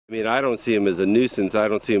I mean, I don't see them as a nuisance. I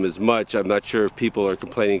don't see them as much. I'm not sure if people are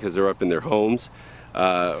complaining because they're up in their homes.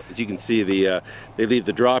 As you can see, they leave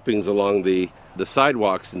the droppings along the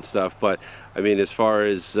sidewalks and stuff. But I mean, as far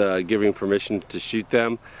as giving permission to shoot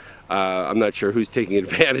them, I'm not sure who's taking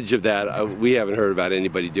advantage of that. We haven't heard about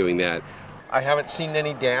anybody doing that. I haven't seen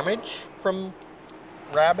any damage from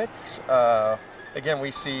rabbits. Again,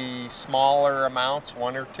 we see smaller amounts,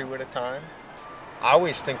 1 or 2 at a time. I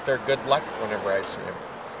always think they're good luck whenever I see them.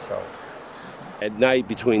 So at night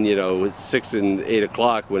between 6 and 8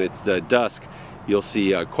 o'clock when it's dusk, you'll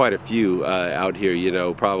see quite a few out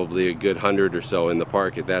here. Probably a good 100 or so in the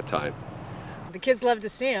park at that time. The kids love to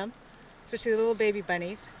see them, especially the little baby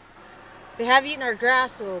bunnies. They have eaten our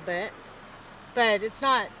grass a little bit, but it's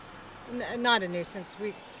not a nuisance.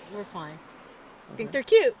 We're fine. I think they're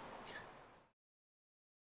cute.